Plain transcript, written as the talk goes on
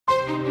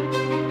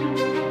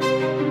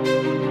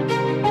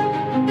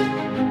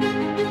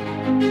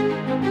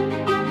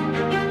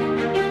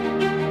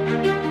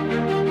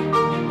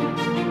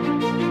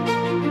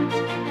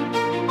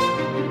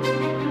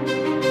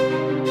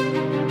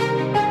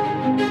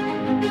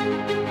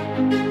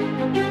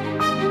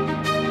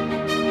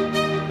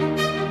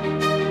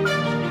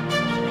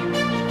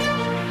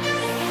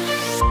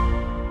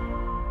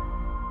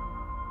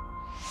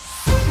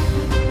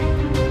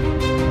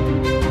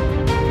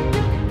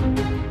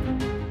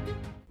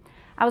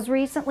I was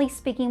recently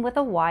speaking with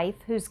a wife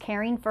who's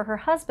caring for her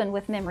husband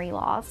with memory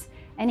loss,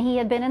 and he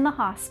had been in the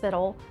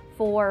hospital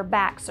for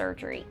back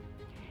surgery.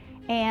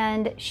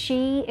 And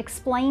she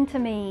explained to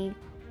me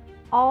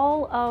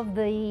all of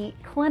the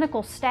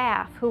clinical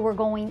staff who were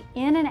going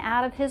in and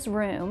out of his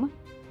room,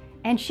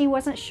 and she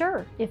wasn't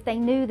sure if they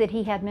knew that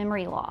he had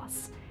memory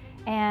loss.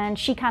 And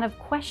she kind of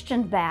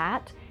questioned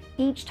that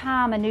each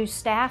time a new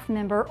staff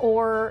member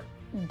or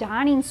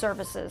dining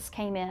services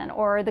came in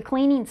or the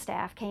cleaning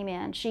staff came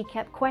in. She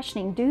kept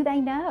questioning, do they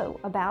know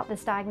about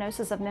this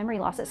diagnosis of memory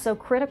loss? It's so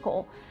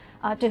critical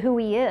to who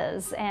he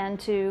is and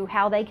to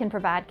how they can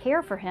provide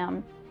care for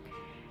him.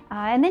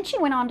 And then she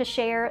went on to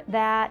share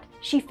that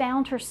she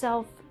found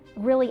herself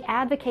really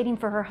advocating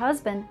for her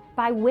husband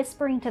by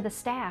whispering to the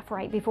staff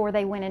right before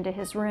they went into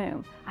his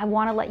room, I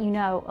want to let you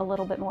know a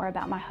little bit more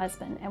about my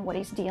husband and what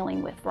he's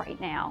dealing with right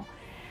now.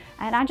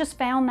 And I just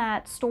found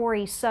that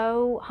story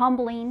so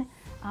humbling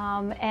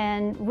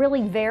and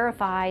really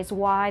verifies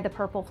why the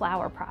Purple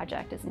Flower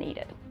Project is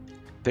needed.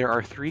 There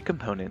are three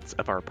components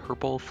of our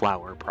Purple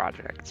Flower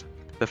Project.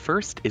 The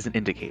first is an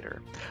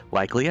indicator,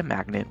 likely a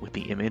magnet with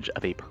the image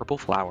of a purple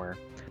flower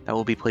that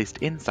will be placed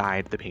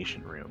inside the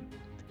patient room.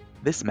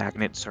 This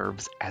magnet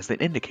serves as an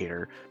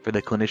indicator for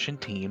the clinician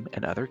team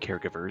and other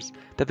caregivers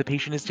that the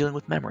patient is dealing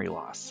with memory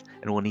loss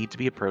and will need to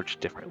be approached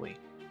differently.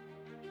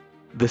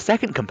 The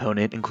second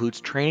component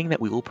includes training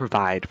that we will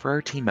provide for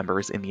our team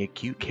members in the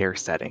acute care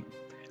setting.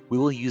 We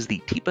will use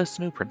the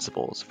TIPA-SNU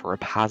principles for a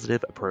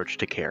positive approach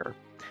to care.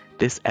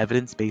 This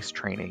evidence-based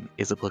training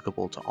is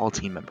applicable to all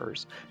team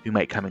members who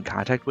might come in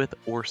contact with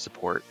or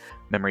support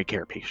memory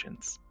care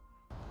patients.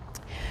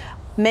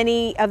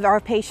 Many of our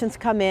patients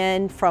come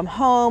in from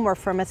home or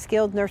from a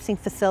skilled nursing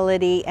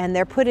facility, and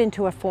they're put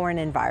into a foreign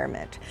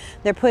environment.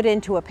 They're put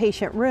into a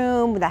patient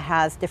room that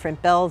has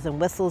different bells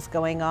and whistles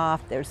going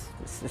off. There's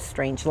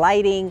strange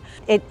lighting.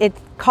 It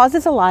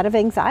causes a lot of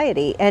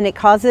anxiety, and it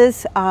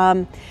causes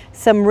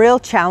some real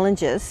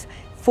challenges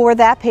for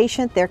that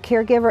patient, their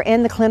caregiver,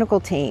 and the clinical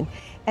team.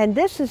 And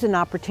this is an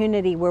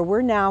opportunity where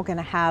we're now going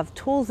to have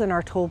tools in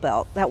our tool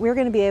belt that we're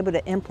going to be able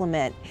to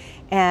implement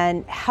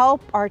and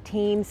help our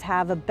teams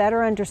have a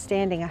better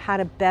understanding of how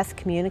to best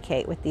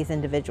communicate with these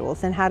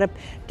individuals and how to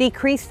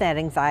decrease that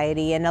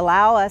anxiety and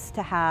allow us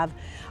to have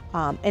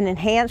an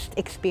enhanced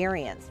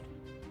experience.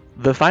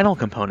 The final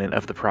component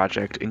of the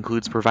project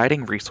includes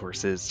providing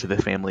resources to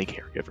the family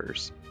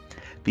caregivers.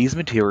 These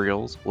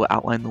materials will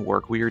outline the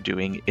work we are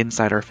doing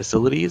inside our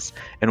facilities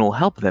and will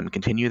help them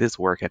continue this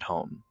work at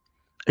home.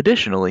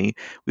 Additionally,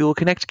 we will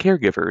connect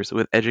caregivers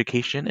with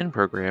education and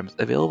programs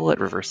available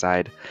at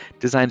Riverside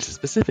designed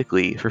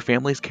specifically for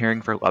families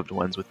caring for loved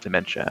ones with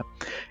dementia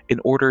in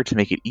order to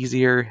make it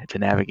easier to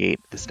navigate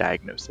this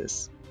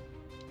diagnosis.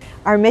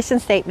 Our mission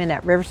statement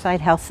at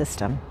Riverside Health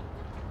System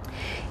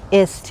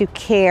is to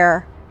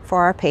care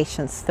for our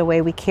patients the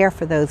way we care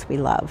for those we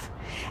love.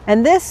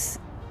 And this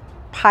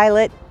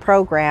pilot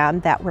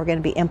program that we're going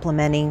to be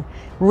implementing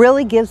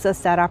really gives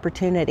us that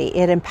opportunity.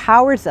 It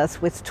empowers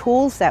us with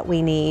tools that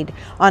we need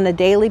on a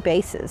daily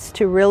basis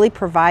to really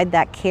provide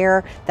that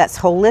care that's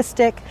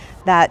holistic,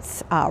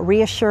 that's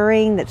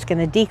reassuring, that's going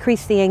to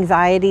decrease the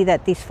anxiety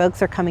that these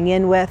folks are coming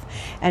in with,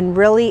 and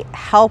really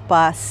help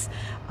us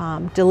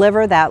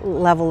deliver that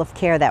level of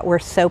care that we're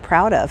so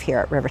proud of here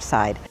at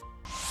Riverside.